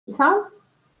data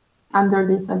under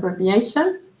this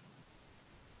abbreviation.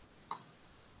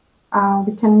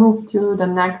 We can move to the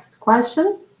next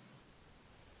question.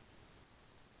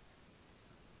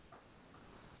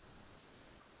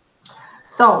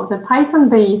 So the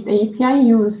Python-based API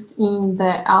used in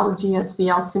the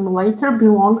LGSVL simulator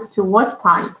belongs to what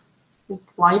type? Is it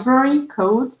library,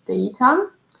 code, data?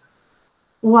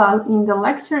 Well, in the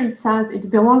lecture it says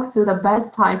it belongs to the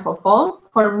best type of all.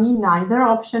 For me, neither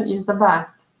option is the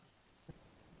best.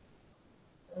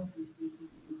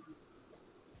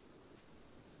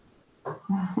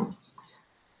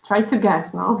 Try to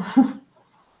guess now.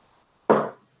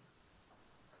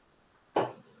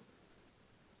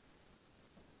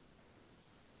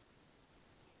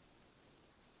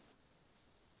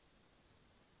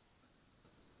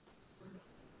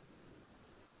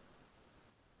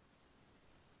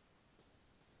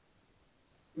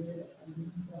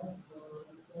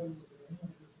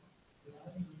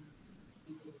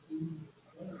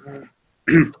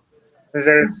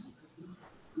 There's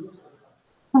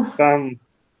some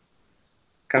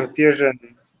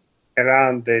confusion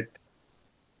around it.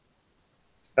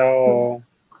 So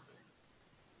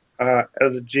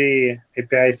LG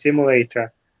API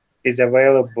simulator is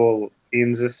available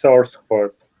in the source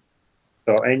code.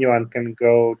 So anyone can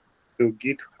go to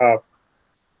GitHub,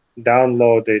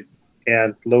 download it,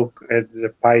 and look at the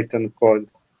Python code.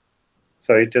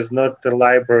 So it is not the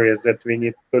library that we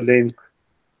need to link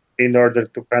in order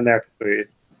to connect to it.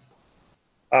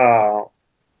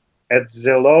 At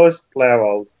the lowest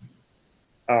level,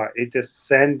 it is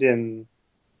sending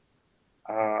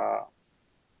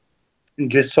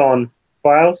JSON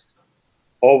files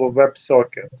over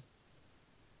WebSocket.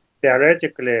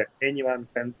 Theoretically, anyone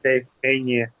can take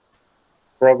any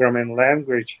programming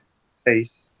language, say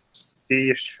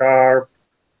C#,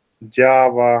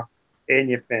 Java,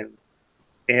 anything,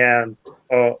 and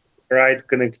write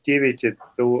connectivity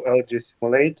to LG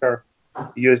Simulator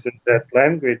using that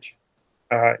language,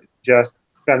 just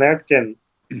connecting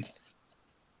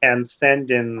and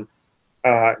sending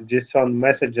JSON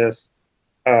messages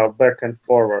back and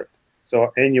forward.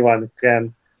 So anyone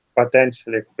can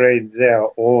potentially create their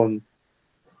own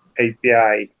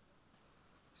API.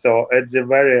 So at the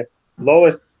very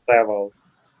lowest level,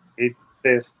 it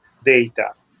is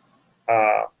data.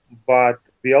 But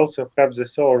we also have the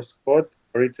source code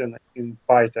written in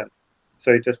Python.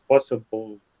 So it is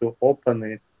possible to open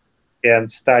it and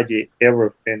study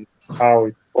everything, how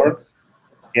it works.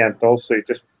 And also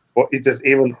it is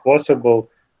even possible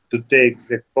to take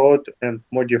the code and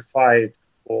modify it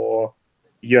for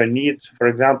your needs. For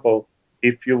example,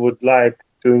 if you would like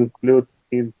to include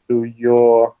into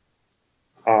your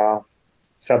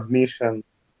submission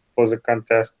for the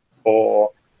contest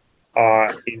or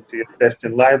into your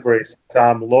testing libraries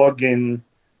some login,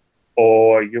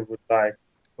 or you would like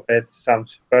to add some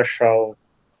special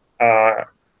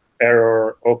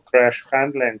error or crash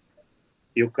handling,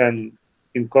 you can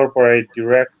incorporate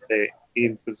directly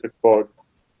into the code.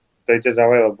 So it is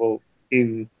available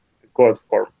in code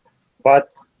form.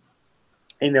 But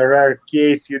in a rare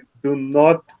case you do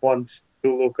not want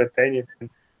to look at anything,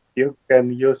 you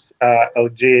can use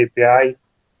LG API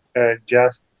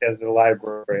just as a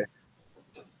library.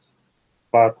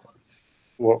 But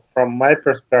from my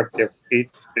perspective, it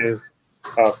is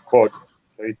code.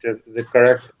 So it is the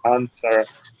correct answer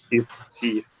is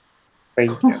C.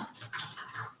 Thank you.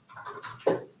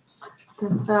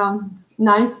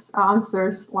 Nice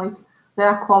answers, like there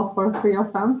are call for 3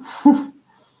 of them.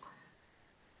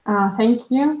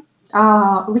 Thank you.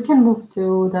 We can move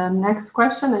to the next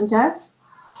question, I guess,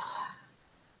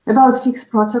 about fixed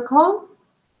protocol.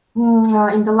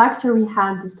 In the lecture, we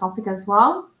had this topic as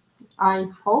well. I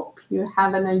hope you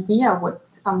have an idea what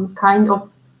kind of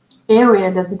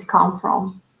area does it come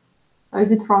from.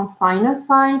 Is it from finance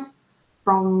side,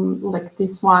 from like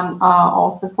this one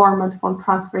of the format for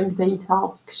transferring data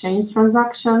of exchange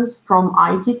transactions, from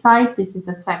IT side? This is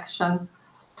a section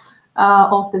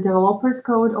of the developer's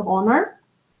code of owner,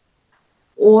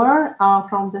 or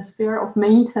from the sphere of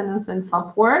maintenance and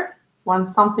support,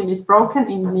 once something is broken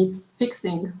and needs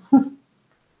fixing.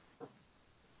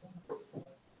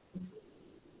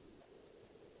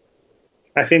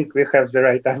 I think we have the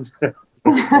right answer.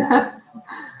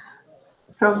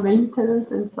 From maintenance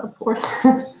and support.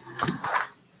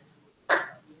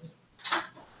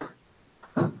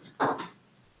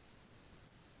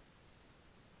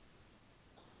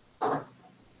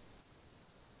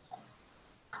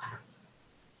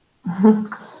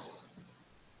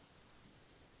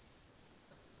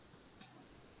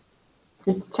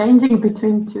 It's changing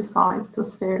between two sides, two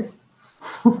spheres.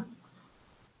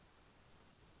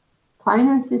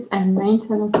 finances and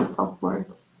maintenance and support.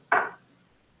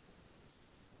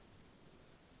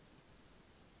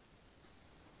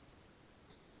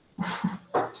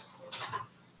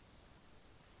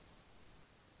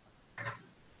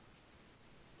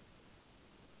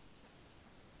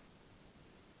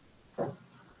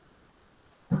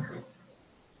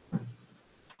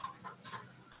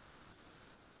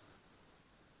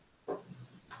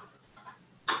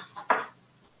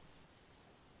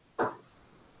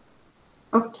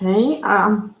 Okay,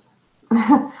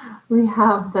 we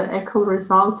have the equal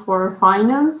results for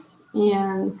finance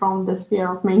and from the sphere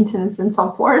of maintenance and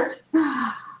support.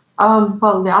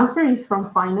 Well, the answer is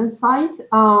from finance side.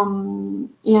 And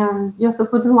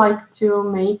Joseph, would you like to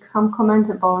make some comment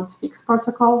about fixed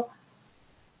protocol?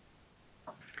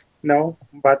 No,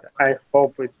 but I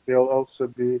hope it will also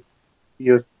be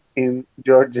used in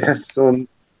Georgia soon.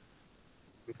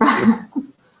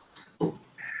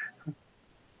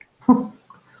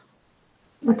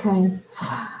 Okay.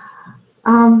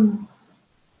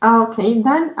 Okay,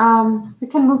 then we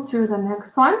can move to the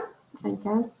next one, I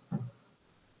guess.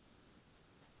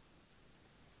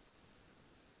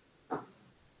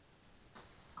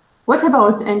 What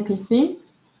about NPC?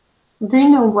 Do you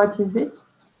know what is it?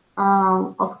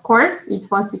 Of course, it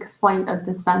was explained at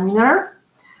the seminar.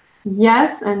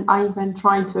 Yes, and I even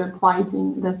tried to apply it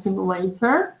in the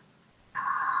simulator.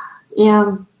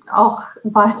 And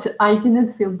but I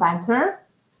didn't feel better.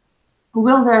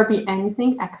 Will there be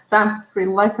anything except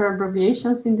three-letter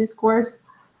abbreviations in this course?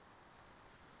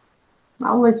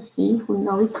 Now let's see who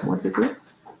knows what is it.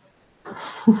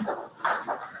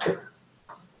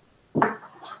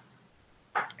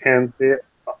 And we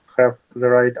have the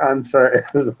right answer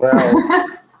as well.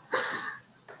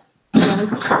 Yes.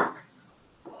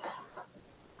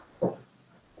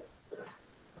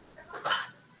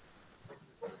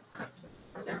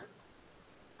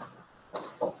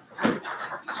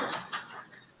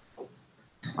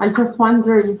 I just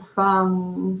wonder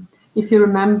if you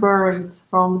remember it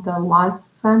from the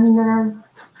last seminar.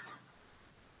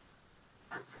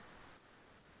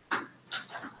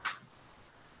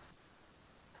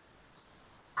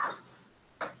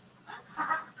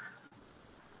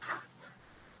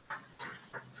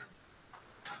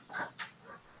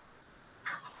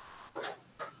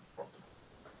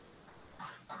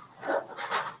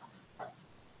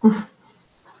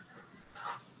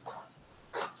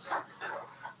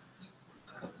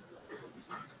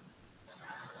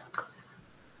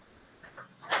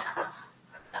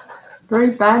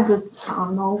 Very bad that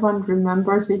no one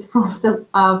remembers it from the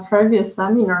previous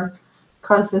seminar,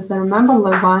 because as I remember,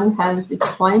 Levan has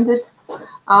explained it.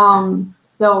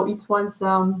 So it was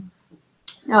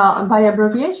by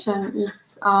abbreviation,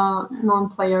 it's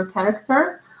non-player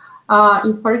character.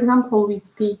 If, for example, we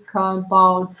speak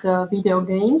about video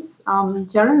games,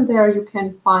 during there you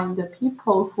can find the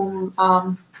people whom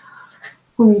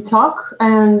you talk,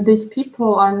 and these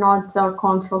people are not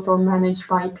controlled or managed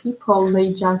by people.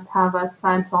 They just have a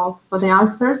set of the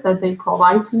answers that they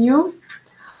provide to you.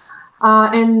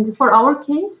 And for our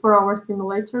case, for our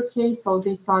simulator case, so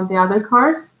these are the other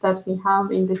cards that we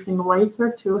have in the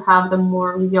simulator to have the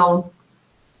more real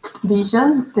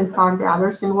vision. These are the other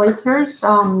simulators.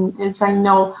 As I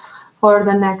know, for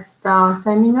the next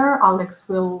seminar, Alex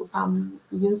will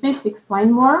use it to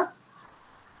explain more.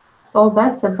 So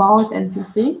that's about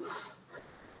NPC.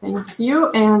 Thank you.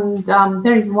 And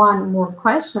there is one more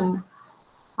question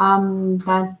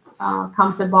that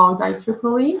comes about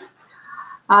IEEE.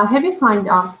 Have you signed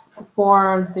up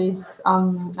for this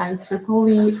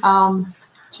IEEE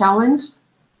challenge?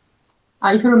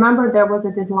 If you remember, there was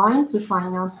a deadline to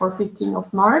sign up for 15th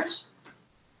of March.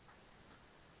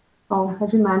 So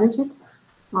have you managed it?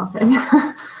 Okay.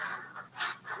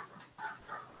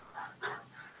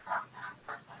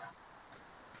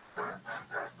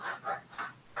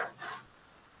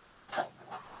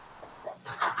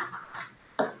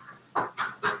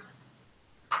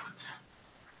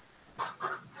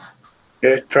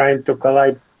 You're trying to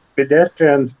collide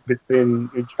pedestrians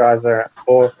between each other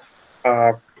or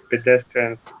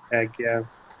pedestrians against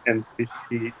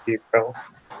NPC people.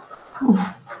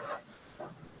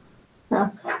 Yeah.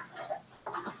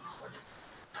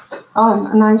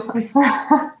 Oh, nice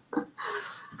answer.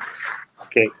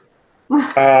 Okay.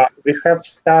 We have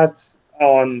stats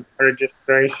on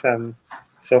registration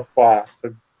so far.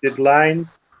 The deadline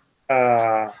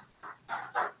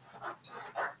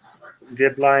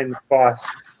passed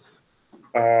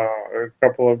a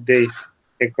couple of days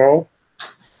ago.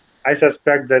 I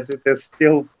suspect that it is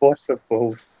still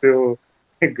possible to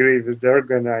agree with the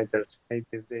organizers.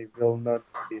 Maybe they will not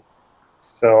be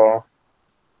so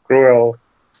cruel,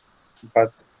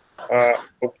 but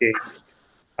Okay.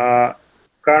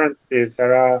 Currently,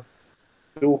 there are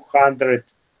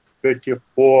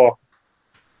 234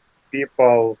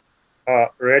 people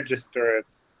registered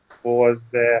for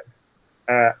the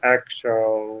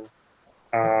actual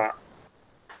uh,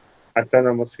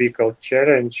 autonomous vehicle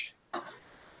challenge,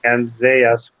 and they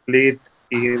are split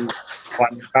in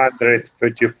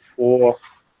 134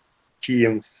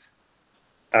 teams.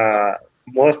 Uh,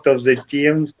 Most of the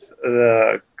teams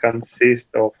consist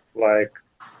of like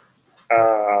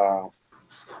uh,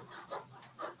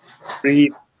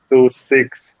 3 to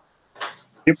 6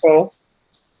 people.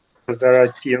 So there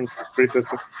are teams 3 to 6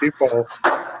 people,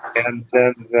 and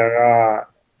then there are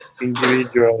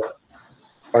individual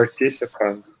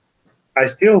participants. I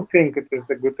still think it is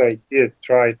a good idea to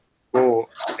try to go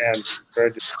and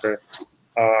register.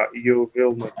 You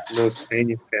will not lose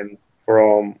anything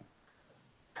from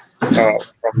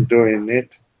doing it.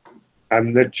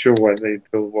 I'm not sure whether it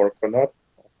will work or not.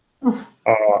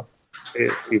 Uh,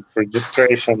 if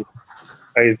registration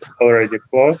is already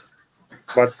closed,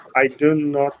 but I do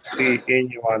not see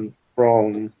anyone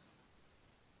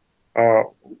uh,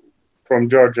 from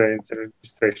Georgia in the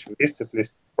registration list, at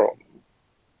least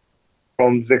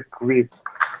from the quick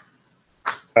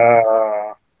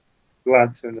uh,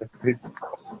 glancing at it.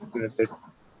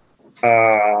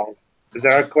 Uh,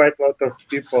 there are quite a lot of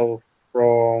people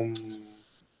from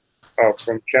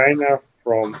China,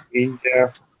 from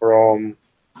India, from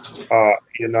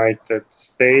United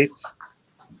States.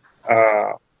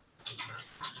 Uh,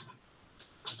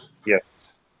 yes,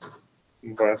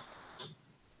 but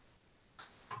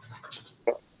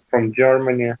from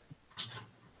Germany,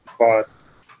 but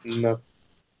not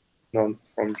not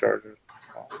from Georgia.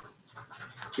 So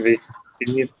we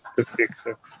need to fix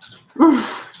it.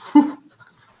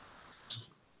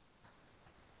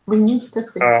 We need to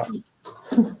fix Uh, it.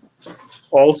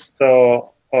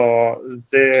 Also,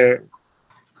 the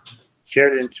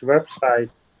challenge website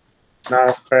now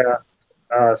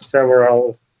has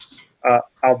several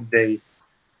updates.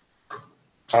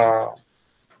 Uh,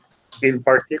 in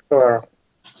particular,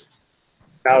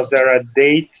 now there are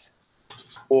dates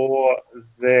for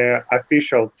the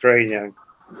official training.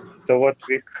 So what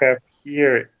we have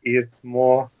here is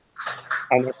more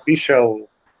unofficial,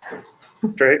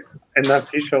 an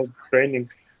official training,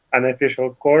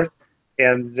 unofficial course,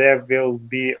 and there will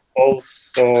be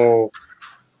also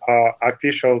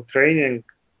official training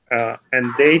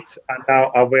and dates are now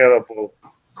available.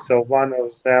 So one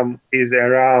of them is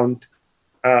around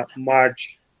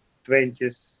March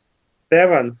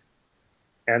 27th,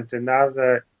 and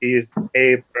another is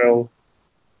April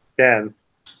 10th.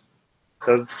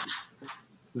 So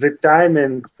the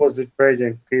timing for the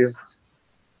training is,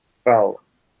 well,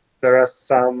 there are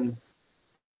some,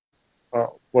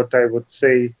 what I would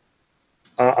say,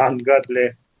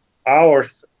 ungodly hours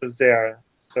there.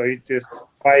 So it is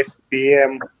 5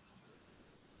 p.m.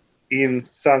 in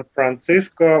San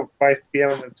Francisco, 5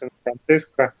 p.m. in San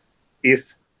Francisco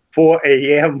is 4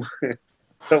 a.m.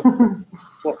 So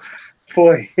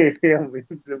 4 a.m.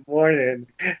 in the morning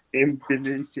in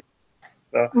Tbilisi.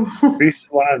 So this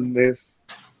one is,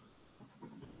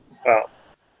 well,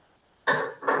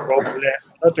 probably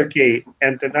not okay.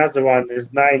 And another one is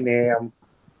 9 a.m.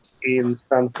 in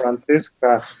San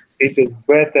Francisco. It is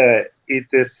better. It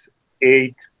is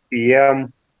 8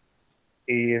 p.m.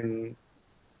 in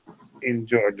in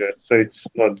Georgia, so it's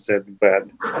not that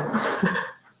bad.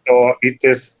 So it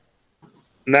is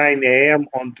 9 a.m.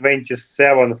 on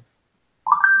 27th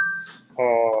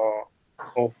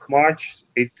of March.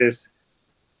 It is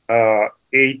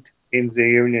 8 in the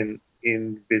evening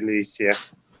in Tbilisi.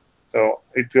 So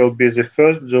it will be the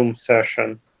first Zoom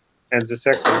session, and the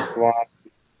second one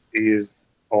is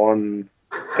on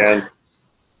 10th.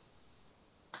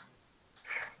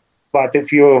 But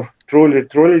if you're truly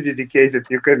dedicated,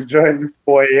 you can join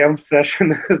 4 a.m.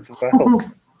 session as well.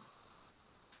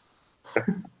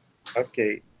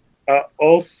 Okay.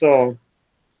 Also,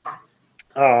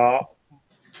 uh,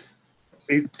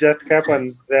 it just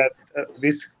happens that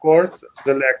this course,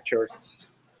 the lectures,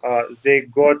 they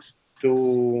got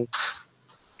to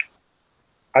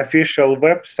official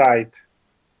website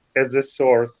as a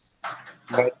source,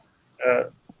 but uh,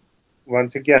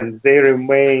 once again, they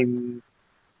remain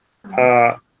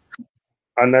uh,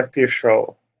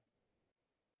 unofficial.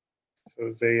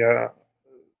 So they are.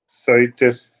 So it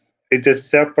is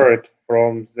separate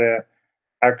from the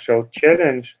actual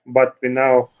challenge, but we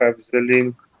now have the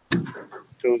link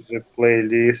to the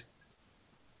playlist.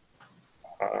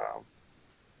 Uh,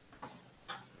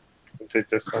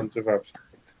 that is on the website.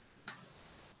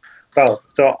 Well,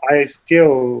 so I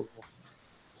still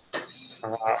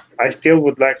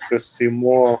would like to see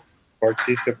more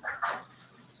participants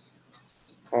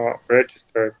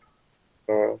registered.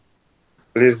 So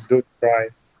please do try.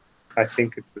 I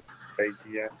think it's a good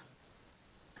idea.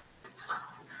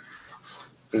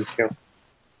 Thank you.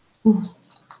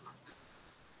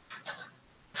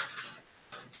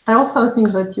 I also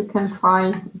think that you can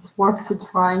try. It's worth to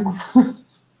try.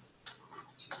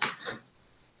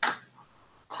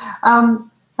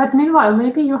 But meanwhile,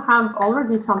 maybe you have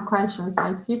already some questions.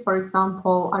 I see, for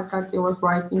example, Arkady was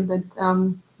writing that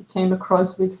he came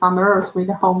across with some errors with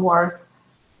the homework.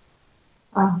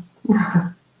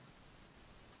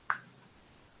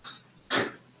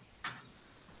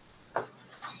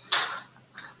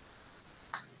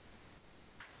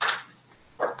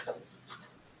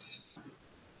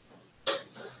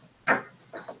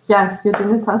 Yes, you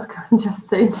didn't ask, just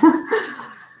say it.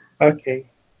 Okay,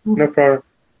 no problem.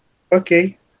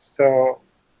 Okay, so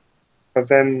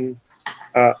then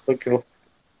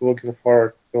looking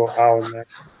forward to our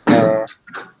next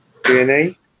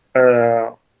Q&A.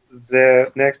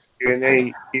 The next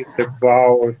Q&A is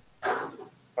about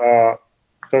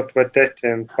software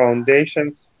testing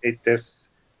foundations. It is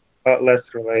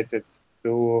less related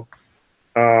to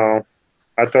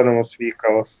autonomous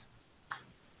vehicles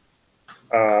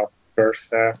per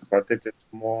se, but it is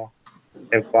more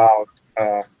about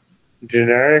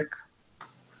generic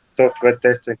software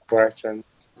testing questions.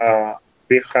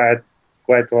 We had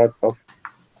quite a lot of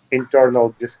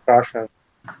internal discussion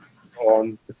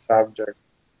on the subject,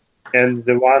 and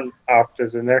the one after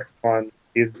the next one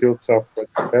is build software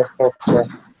to test software.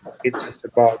 It is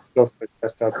about software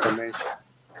test automation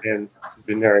and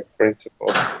generic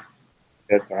principles,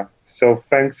 etc. So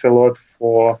thanks a lot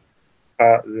for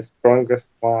the strongest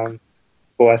ones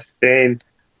who are staying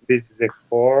with the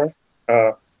course.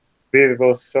 We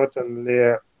will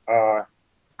certainly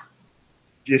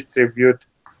distribute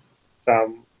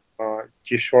some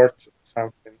t-shirts,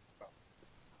 something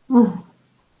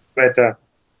better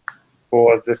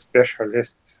for the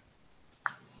specialists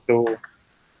to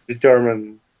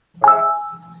determine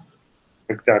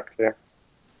exactly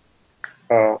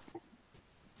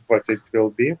what it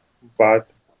will be. But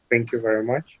thank you very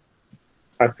much.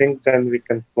 I think then we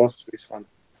can close this one.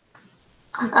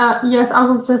 Yes, I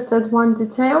will just add one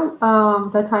detail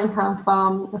that I have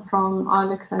from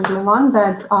Alex and Levan,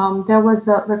 that there was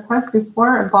a request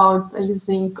before about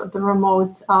using the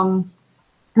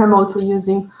remotely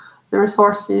using the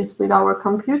resources with our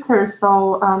computer.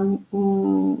 So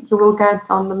you will get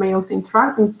on the mail's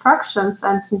instructions,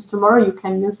 and since tomorrow you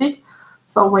can use it.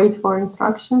 So wait for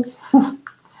instructions.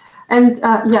 And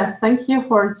yes, thank you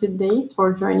for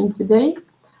joining today.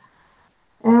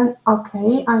 And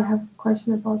okay, I have a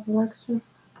question about the lecture.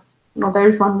 No, there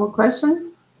is one more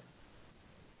question.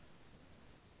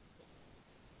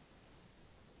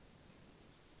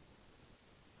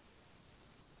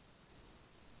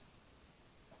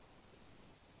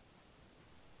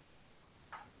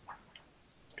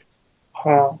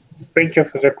 Thank you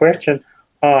for the question.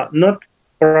 Not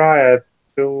prior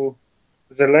to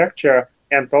the lecture,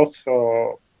 and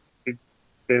also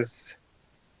this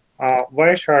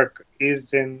Wireshark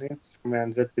is an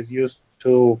instrument that is used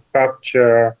to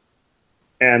capture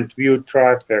and view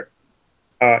traffic.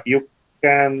 You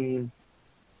can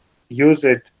use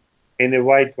it in a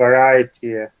wide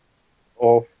variety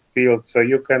of fields. So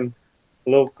you can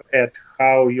look at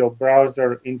how your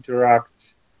browser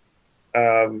interacts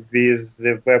with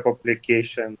the web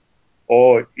application,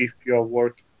 or if you're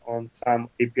working on some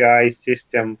API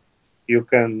system, you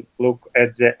can look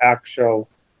at the actual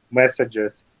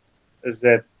messages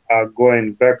that are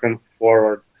going back and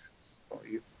forward.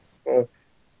 So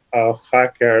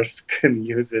hackers can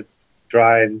use it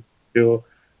trying to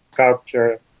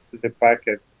capture the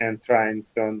packets and trying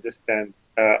to understand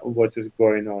what is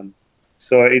going on.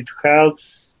 So it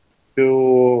helps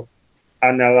to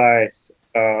analyze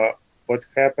what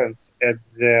happens at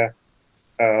the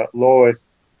lowest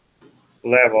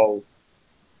level.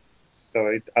 So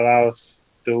it allows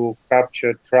to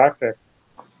capture traffic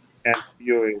and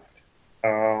view it.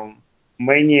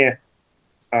 Many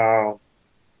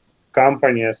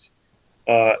companies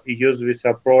use this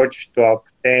approach to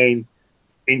obtain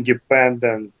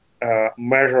independent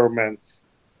measurements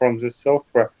from the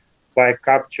software by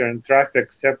capturing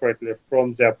traffic separately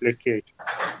from the application.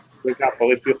 For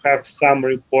example, if you have some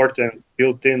reporting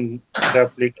built in the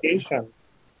application,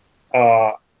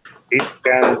 it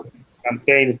can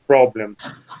contain problems.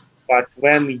 But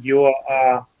when you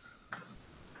are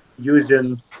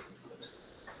using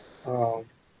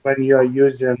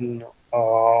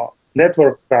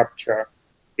network capture,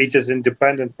 it is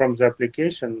independent from the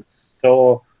application.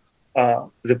 So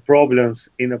the problems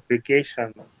in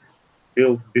application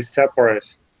will be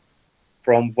separate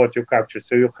from what you capture.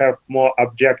 So you have more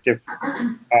objective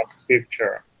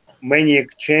picture. Many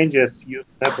exchanges use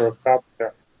network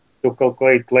capture to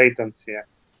calculate latency.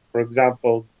 For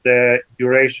example, the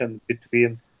duration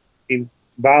between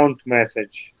inbound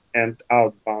message and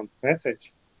outbound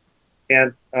message.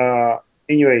 And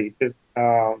anyway, it's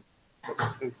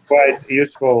quite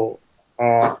useful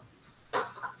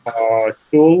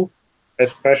tool,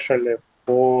 especially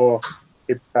for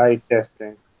API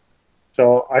testing.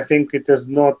 So I think it is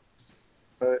not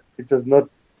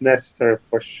necessary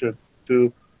for sure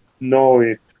to know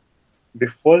it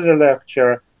before the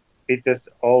lecture. It is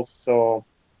also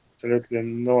absolutely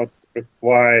not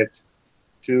required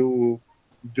to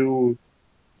do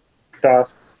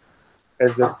tasks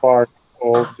as a part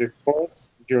of the course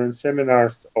during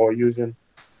seminars or using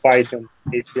Python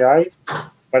API.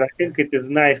 But I think it is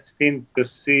nice thing to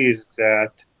see is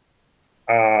that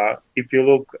if you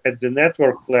look at the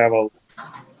network level,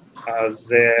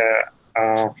 the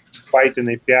Python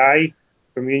API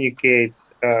communicates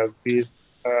with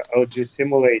LG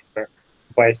Simulator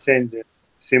by sending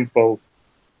simple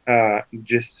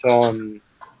JSON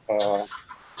uh,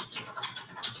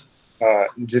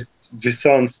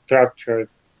 JSON structured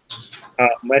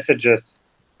messages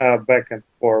back and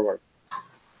forward.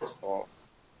 So,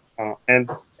 and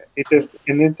it is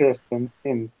an interesting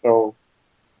thing. So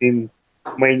in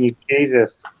many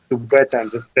cases, to better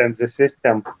understand the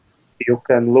system, you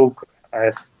can look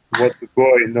at what's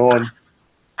going on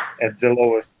at the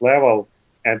lowest level,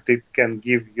 and it can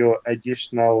give you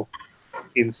additional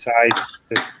insights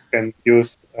that you can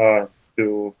use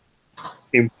to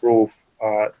improve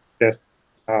uh, test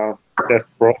uh, test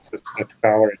process, test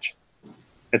coverage,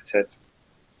 etc.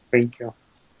 Thank you.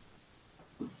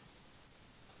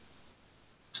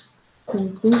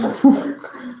 Thank you.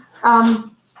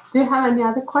 Do you have any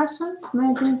other questions,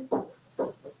 maybe?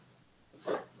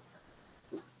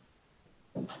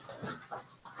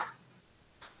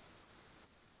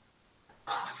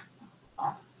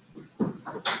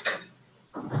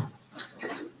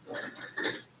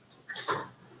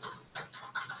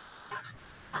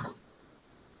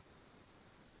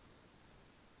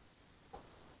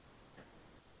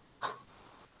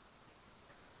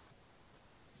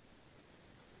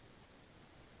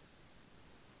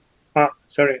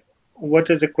 Sorry, what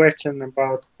is the question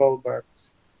about callbacks?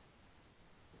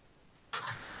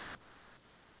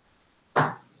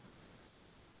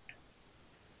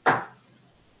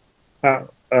 Uh,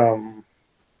 um,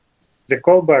 the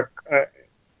callback,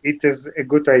 it is a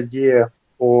good idea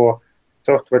for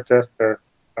software tester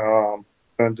to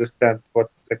understand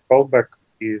what the callback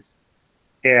is,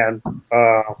 and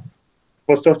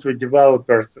for software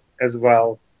developers as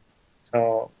well.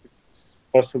 So it's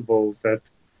possible that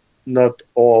not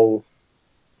all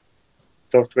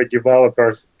software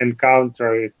developers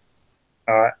encounter it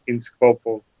in scope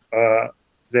of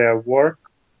their work,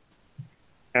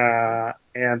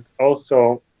 and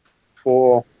also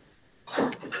for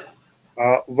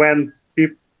when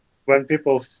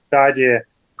people study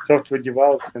software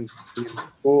development in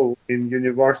school, in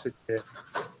university,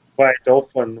 quite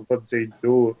often what they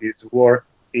do is work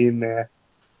in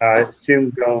a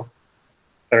single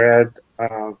thread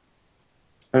uh,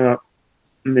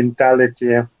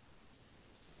 mentality.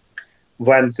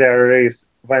 When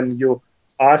you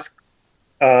ask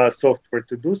software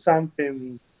to do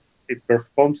something, it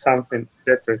performs something,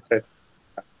 etc., etc.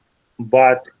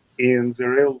 But in the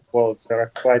real world, there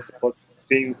are quite a lot of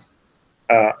things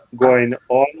going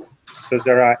on. So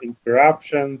there are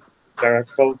interruptions, there are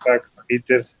callbacks. It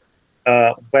is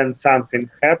when something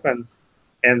happens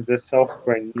and the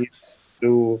software needs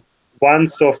to, one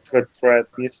software thread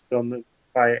needs to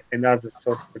notify another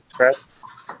software thread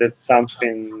that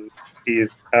something is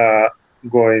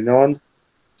going on,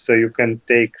 so you can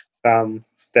take some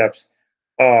steps.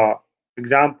 Uh,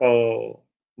 example,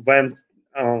 when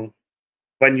um,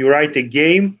 when you write a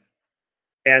game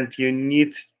and you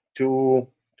need to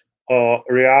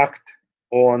react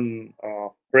on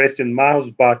pressing mouse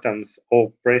buttons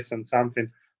or pressing something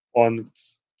on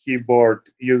keyboard,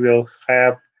 you will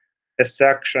have a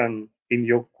section in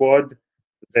your code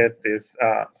that is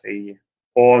say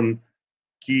on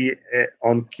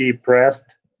key pressed,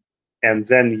 and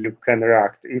then you can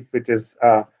react. If it is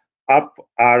up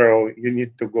arrow, you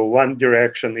need to go one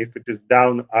direction. If it is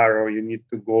down arrow, you need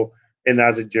to go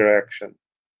another direction.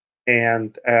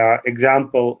 And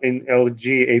example in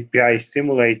LG API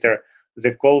simulator,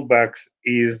 the callbacks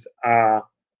is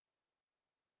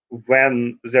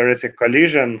when there is a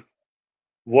collision,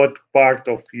 what part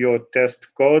of your test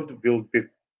code will be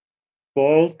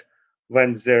called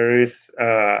when there is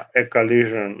a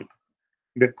collision.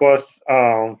 because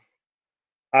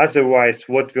otherwise,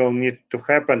 what will need to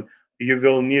happen? You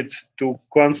will need to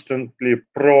constantly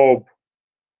probe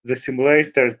the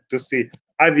simulator to see,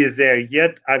 are we there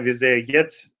yet? Are we there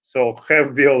yet? So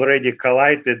have we already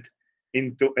collided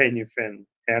into anything?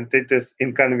 And it is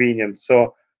inconvenient.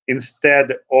 So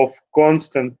instead of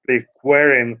constantly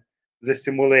querying the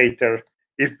simulator,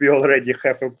 if we already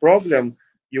have a problem,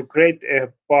 you create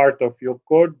a part of your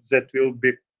code that will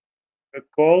be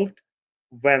called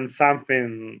when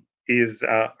something is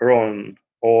wrong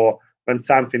or when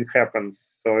something happens.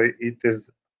 So it is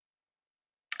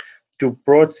to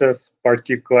process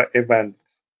particular events.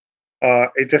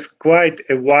 It is quite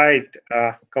a wide,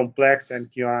 complex,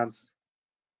 and nuanced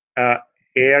uh,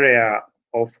 area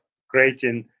of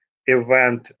creating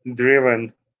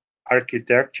event-driven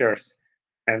architectures,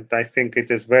 and I think it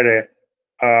is very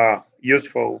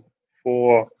useful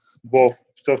for both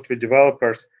software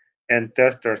developers and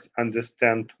testers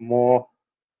understand more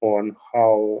on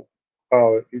how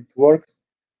it works,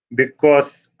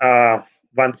 because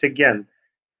once again,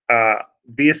 uh,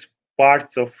 these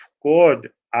parts of code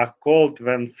are called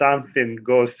when something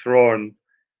goes wrong,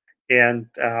 and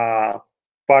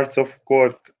parts of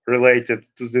code related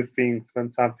to the things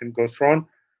when something goes wrong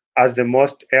are the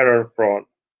most error prone.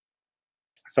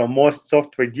 So most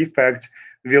software defects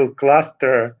will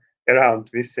cluster around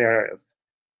these areas.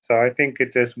 So I think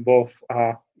it is both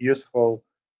useful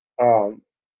um,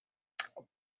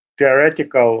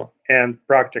 theoretical and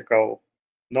practical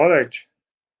knowledge.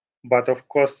 But of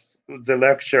course, the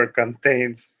lecture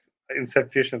contains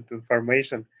insufficient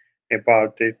information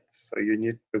about it, so you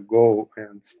need to go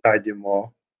and study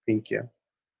more. Thank you.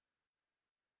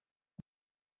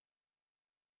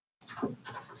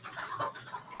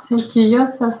 Thank you,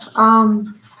 Joseph.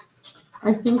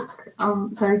 I think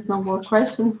there is no more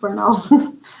question for now.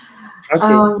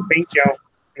 Okay, thank you.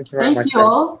 Thank you very much. Thank you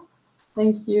all.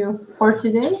 Thank you for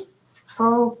today.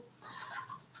 So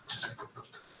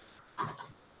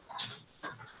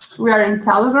we are in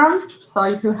Telegram. So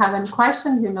if you have any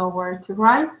questions, you know where to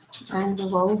write, and we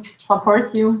will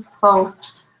support you. So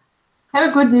have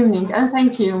a good evening and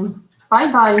thank you.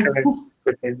 Bye-bye.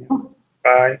 Good evening.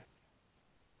 Bye.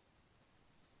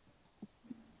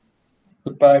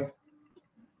 Goodbye.